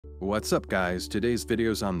What's up guys, today's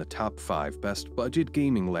video is on the top 5 best budget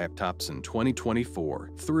gaming laptops in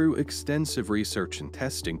 2024. Through extensive research and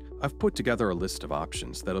testing, I've put together a list of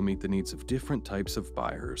options that'll meet the needs of different types of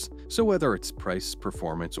buyers. So whether it's price,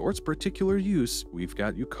 performance, or its particular use, we've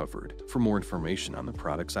got you covered. For more information on the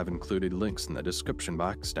products, I've included links in the description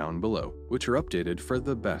box down below, which are updated for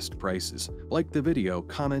the best prices. Like the video,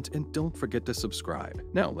 comment, and don't forget to subscribe.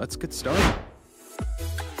 Now let's get started.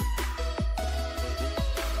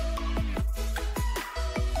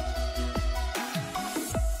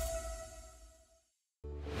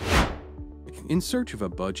 In search of a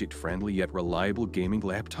budget-friendly yet reliable gaming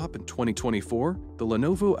laptop in 2024, the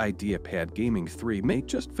Lenovo IdeaPad Gaming 3 may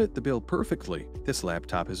just fit the bill perfectly. This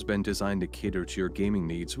laptop has been designed to cater to your gaming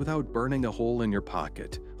needs without burning a hole in your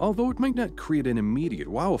pocket. Although it might not create an immediate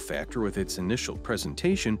wow factor with its initial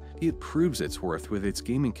presentation, it proves its worth with its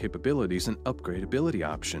gaming capabilities and upgradability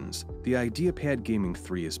options. The IdeaPad Gaming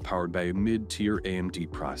 3 is powered by a mid-tier AMD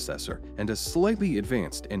processor and a slightly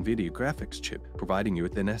advanced NVIDIA graphics chip, providing you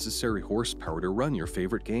with the necessary horsepower to run your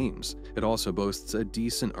favorite games. It also boasts a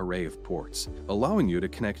decent array of ports, allowing you to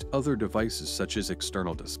connect other devices such as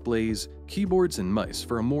external displays, keyboards, and mice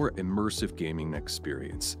for a more immersive gaming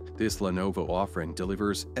experience. This Lenovo offering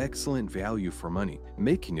delivers excellent value for money,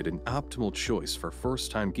 making it an optimal choice for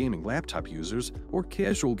first-time gaming laptop users or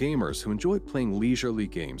casual gamers who enjoy playing leisurely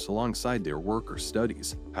games alongside their work or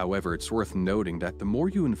studies. However, it's worth noting that the more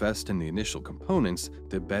you invest in the initial components,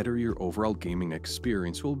 the better your overall gaming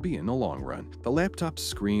experience will be in the long run. The laptop's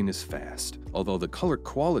screen is fast, although the color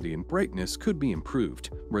quality and brightness could be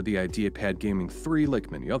improved. Where the IdeaPad Gaming 3,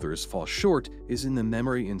 like many others, falls short is in the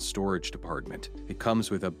memory and storage department. It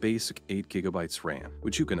comes with a basic 8GB RAM,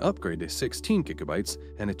 which you can upgrade to 16GB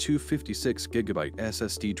and a 256GB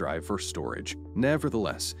SSD drive for storage.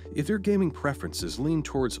 Nevertheless, if your gaming preferences lean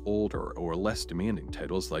towards older or less demanding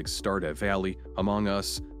titles like Stardew Valley, Among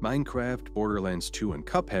Us, Minecraft, Borderlands 2, and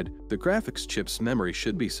Cuphead, the graphics chip's memory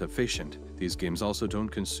should be sufficient. These games also don't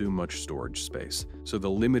consume much storage space, so the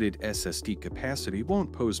limited SSD capacity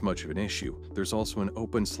won't pose much of an issue. There's also an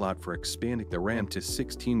open slot for expanding the RAM to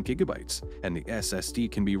 16GB, and the SSD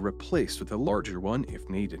can be replaced with a larger one if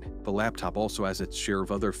needed. The laptop also has its share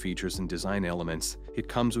of other features and design elements. It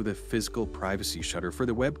comes with a physical privacy shutter for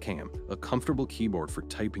the webcam, a comfortable keyboard for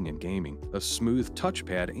typing and gaming, a smooth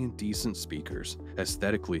touchpad, and decent speakers.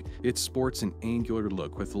 Aesthetically, it sports an angular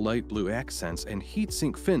look with light blue accents and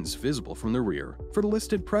heatsink fins visible from the rear. For the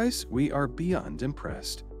listed price, we are beyond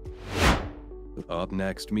impressed. Up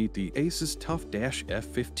next, meet the Asus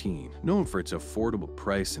TUF-F15. Known for its affordable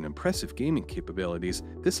price and impressive gaming capabilities,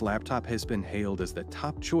 this laptop has been hailed as the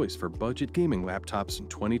top choice for budget gaming laptops in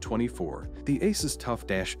 2024. The Asus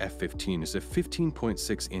TUF-F15 is a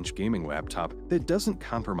 15.6-inch gaming laptop that doesn't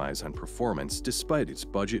compromise on performance despite its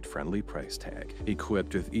budget-friendly price tag.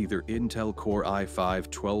 Equipped with either Intel Core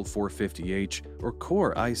i5-12450H or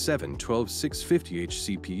Core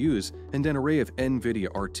i7-12650H CPUs and an array of NVIDIA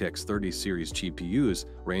RTX 30 series GPUs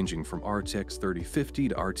ranging from RTX 3050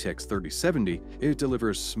 to RTX 3070, it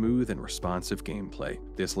delivers smooth and responsive gameplay.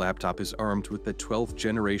 This laptop is armed with the 12th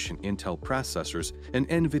generation Intel processors and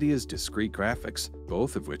NVIDIA's discrete graphics,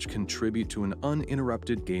 both of which contribute to an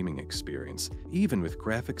uninterrupted gaming experience, even with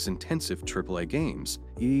graphics-intensive AAA games.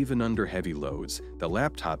 Even under heavy loads, the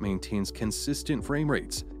laptop maintains consistent frame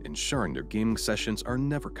rates, ensuring their gaming sessions are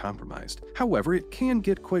never compromised. However, it can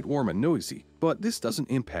get quite warm and noisy, but this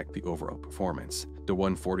doesn't impact the overall performance. The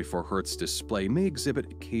 144Hz display may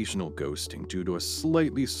exhibit occasional ghosting due to a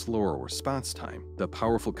slightly slower response time. The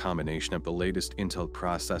powerful combination of the latest Intel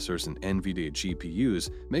processors and NVIDIA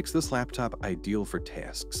GPUs makes this laptop ideal for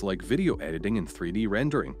tasks like video editing and 3D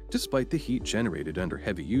rendering. Despite the heat generated under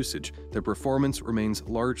heavy usage, the performance remains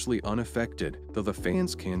largely unaffected, though the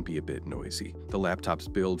fans can be a bit noisy. The laptop's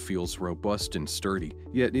build feels robust and sturdy,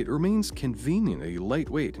 yet it remains conveniently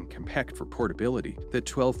lightweight and compact for portability. The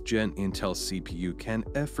 12th Gen Intel CPU can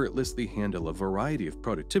effortlessly handle a variety of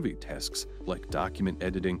productivity tasks like document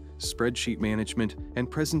editing, spreadsheet management,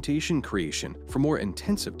 and presentation creation. For more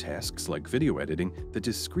intensive tasks like video editing, the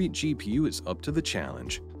discrete GPU is up to the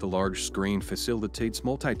challenge. The large screen facilitates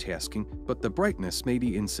multitasking, but the brightness may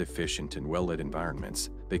be insufficient in well-lit environments.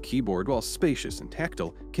 The keyboard, while spacious and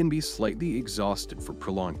tactile, can be slightly exhausted for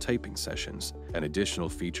prolonged typing sessions. An additional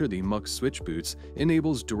feature, the Mux switch boots,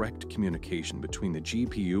 enables direct communication between the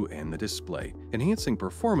GPU and the display, enhancing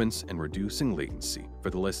performance and reducing latency. For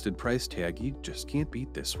the listed price tag, you just can't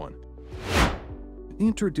beat this one.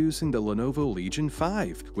 Introducing the Lenovo Legion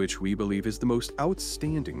 5, which we believe is the most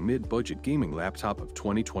outstanding mid-budget gaming laptop of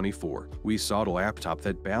 2024. We sought a laptop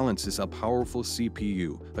that balances a powerful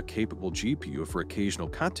CPU, a capable GPU for occasional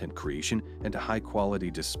content creation, and a high-quality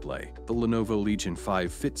display. The Lenovo Legion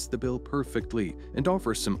 5 fits the bill perfectly and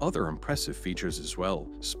offers some other impressive features as well.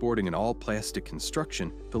 Sporting an all-plastic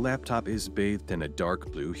construction, the laptop is bathed in a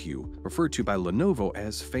dark blue hue, referred to by Lenovo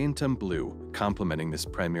as Phantom Blue. Complementing this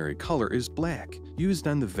primary color is black, used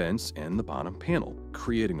on the vents and the bottom panel,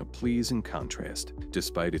 creating a pleasing contrast.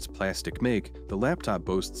 Despite its plastic make, the laptop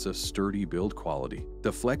boasts a sturdy build quality.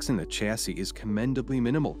 The flex in the chassis is commendably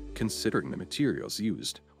minimal, considering the materials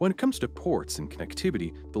used. When it comes to ports and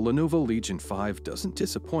connectivity, the Lenovo Legion 5 doesn't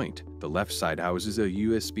disappoint. The left side houses a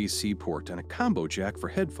USB-C port and a combo jack for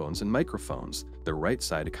headphones and microphones. The right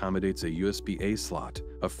side accommodates a USB-A slot,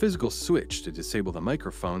 a physical switch to disable the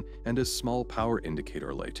microphone, and a small power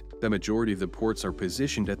indicator light. The majority of the ports are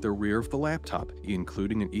positioned at the rear of the laptop,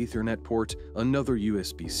 including an Ethernet port, another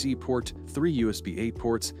USB-C port, 3 USB-A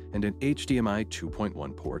ports, and an HDMI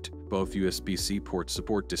 2.1 port. Both USB-C ports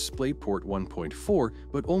support DisplayPort 1.4,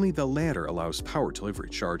 but only the latter allows power delivery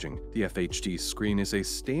charging. The FHD screen is a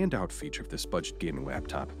standout feature of this budget gaming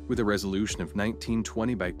laptop. With a resolution of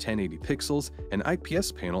 1920 by 1080 pixels, an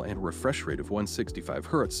IPS panel, and a refresh rate of 165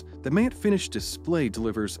 Hz, the matte finish display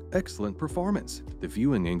delivers excellent performance. The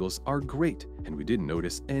viewing angles are great, and we didn't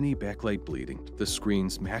notice any backlight bleeding. The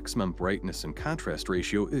screen's maximum brightness and contrast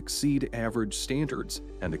ratio exceed average standards,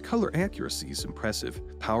 and the color accuracy is impressive.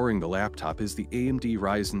 Powering the laptop is the AMD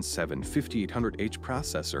Ryzen 7 5800H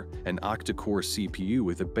processor, an octa-core CPU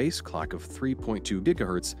with a base clock of 3.2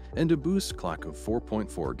 GHz and a boost clock of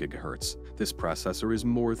 4.4 GHz. This processor is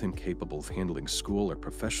more than capable of handling school or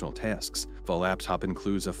professional tasks. The laptop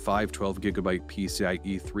includes a 512GB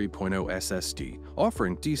PCIe 3.0 SSD,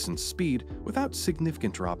 offering decent speed without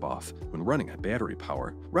significant drop-off when running on battery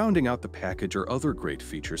power. Rounding out the package are other great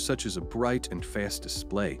features such as a bright and fast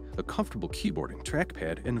display, a comfortable keyboard and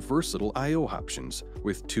trackpad, and versatile I/O options.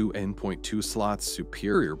 With 2 N.2 slots,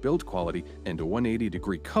 superior build quality, and a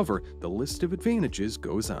 180-degree cover, the list of advantages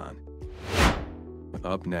goes on.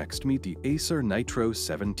 Up next, meet the Acer Nitro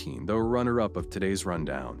 17, the runner-up of today's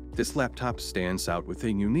rundown. This laptop stands out with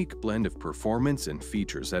a unique blend of performance and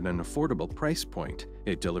features at an affordable price point.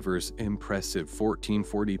 It delivers impressive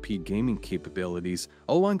 1440p gaming capabilities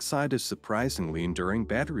alongside a surprisingly enduring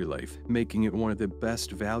battery life, making it one of the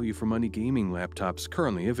best value-for-money gaming laptops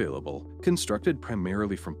currently available. Constructed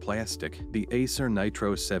primarily from plastic, the Acer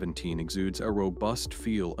Nitro 17 exudes a robust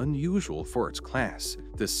feel unusual for its class.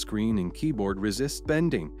 The screen and keyboard resist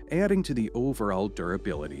bending, adding to the overall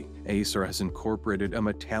durability. Acer has incorporated a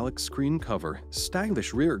metallic screen cover,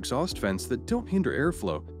 stylish rear exhaust vents that don't hinder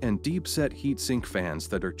airflow, and deep-set heatsink fans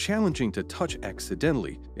that are challenging to touch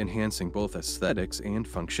accidentally, enhancing both aesthetics and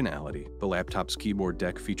functionality. The laptop's keyboard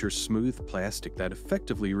deck features smooth plastic that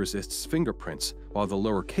effectively resists fingerprints, while the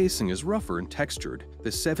lower casing is rougher and textured. The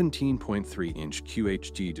 17.3-inch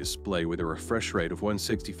QHD display with a refresh rate of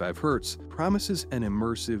 165 Hz promises an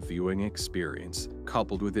immersive viewing experience.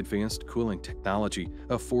 Coupled with advanced cooling technology,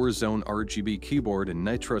 a 4-zone RGB keyboard, and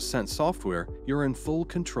NitroSense software, you're in full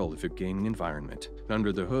control of your gaming environment.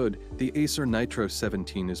 Under the hood, the Acer Nitro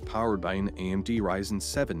 17 is powered by an AMD Ryzen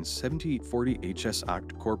 7 7840HS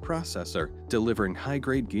octa-core processor, delivering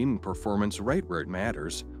high-grade gaming performance right where it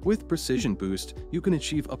matters. With Precision Boost, you can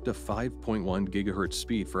achieve up to 5.1 GHz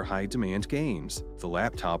speed for high-demand games. The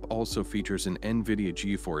laptop also features an NVIDIA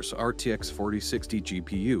GeForce RTX 4060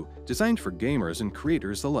 GPU, designed for gamers and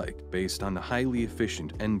creators alike. Based on the highly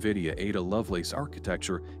efficient NVIDIA Ada Lovelace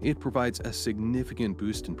architecture, it provides a significant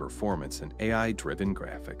boost in performance and AI-driven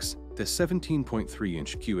graphics. The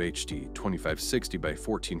 17.3-inch QHD 2560 by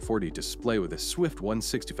 1440 display with a swift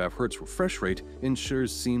 165 Hz refresh rate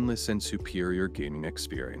ensures seamless and superior gaming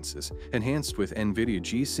experiences. Enhanced with NVIDIA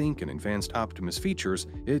G-Sync and advanced Optimus features,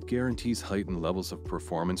 it guarantees heightened levels of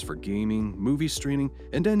performance for gaming, movie streaming,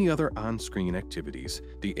 and any other on-screen activities.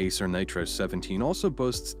 The Acer Nitro 17 also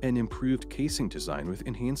boasts an improved casing design with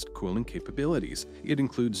enhanced cooling capabilities. It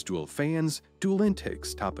includes dual fans, dual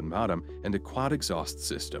intakes top and bottom, and a quad exhaust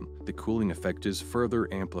system. The cooling effect is further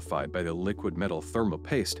amplified by the liquid metal thermal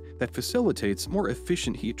paste that facilitates more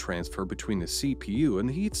efficient heat transfer between the CPU and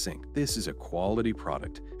the heatsink. This is a quality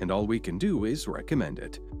product, and all we can do is recommend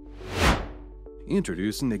it.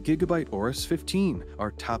 Introducing the Gigabyte Aorus 15,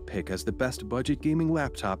 our top pick as the best budget gaming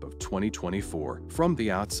laptop of 2024. From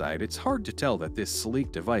the outside, it's hard to tell that this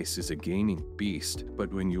sleek device is a gaming beast,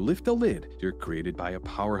 but when you lift the lid, you're greeted by a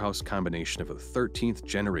powerhouse combination of a 13th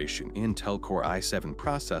generation Intel Core i7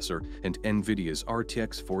 processor and NVIDIA's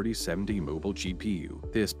RTX 4070 mobile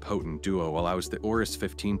GPU. This potent duo allows the Aorus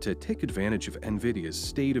 15 to take advantage of NVIDIA's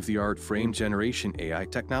state-of-the-art frame generation AI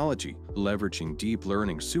technology. Leveraging deep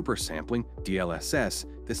learning supersampling (DLSS),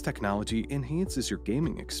 this technology enhances your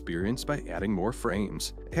gaming experience by adding more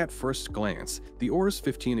frames. At first glance, the Aorus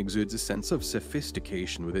 15 exudes a sense of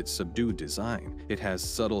sophistication with its subdued design. It has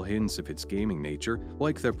subtle hints of its gaming nature,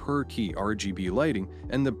 like the per-key RGB lighting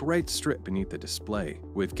and the bright strip beneath the display.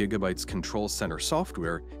 With Gigabyte's Control Center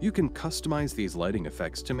software, you can customize these lighting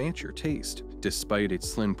effects to match your taste. Despite its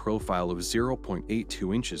slim profile of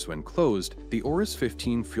 0.82 inches when closed, the Aorus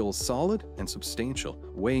 15 feels solid and substantial,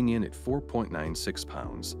 weighing in at 4.96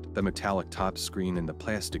 pounds. The metallic top screen and the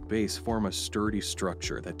plastic base form a sturdy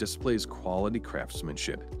structure that displays quality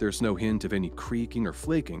craftsmanship. There's no hint of any creaking or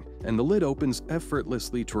flaking, and the lid opens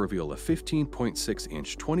effortlessly to reveal a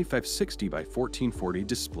 15.6-inch 2560 by 1440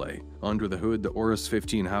 display. Under the hood, the Aorus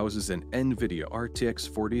 15 houses an NVIDIA RTX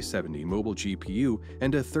 4070 mobile GPU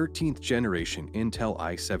and a 13th generation Intel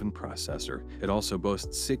i7 processor. It also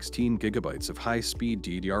boasts 16 gigabytes of high-speed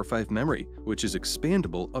DDR5 memory, which is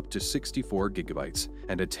expandable up to 64 gigabytes,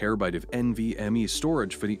 and a terabyte of NVMe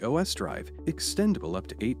storage for the OS drive, extendable up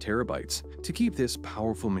to 8 terabytes. To keep this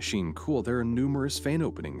powerful machine cool, there are numerous fan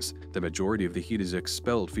openings. The majority of the heat is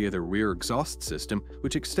expelled via the rear exhaust system,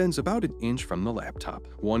 which extends about an inch from the laptop.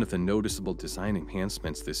 One of the noticeable design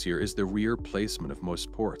enhancements this year is the rear placement of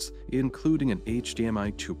most ports, including an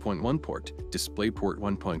HDMI 2.1 port, DisplayPort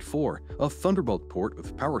 1.4, a Thunderbolt port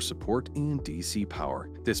with power support, and DC power.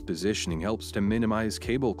 This positioning helps to minimize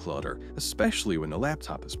cable clutter, especially when the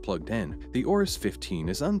laptop is plugged in. The Aorus 15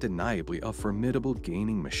 is undeniably a formidable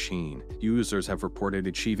gaming machine. Users have reported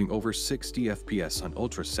achieving over 60 FPS on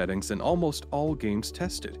ultra settings in almost all games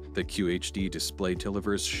tested. The QHD display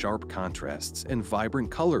delivers sharp contrasts and vibrant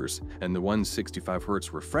colors, and the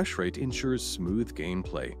 165Hz refresh rate ensures smooth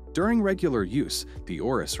gameplay. During regular use, the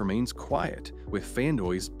Aorus remains quiet, with fan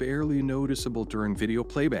noise barely noticeable during video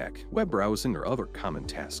playback, web browsing, or other common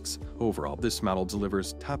tasks. Overall, this model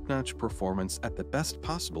delivers top-notch performance at the best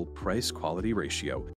possible price-quality ratio.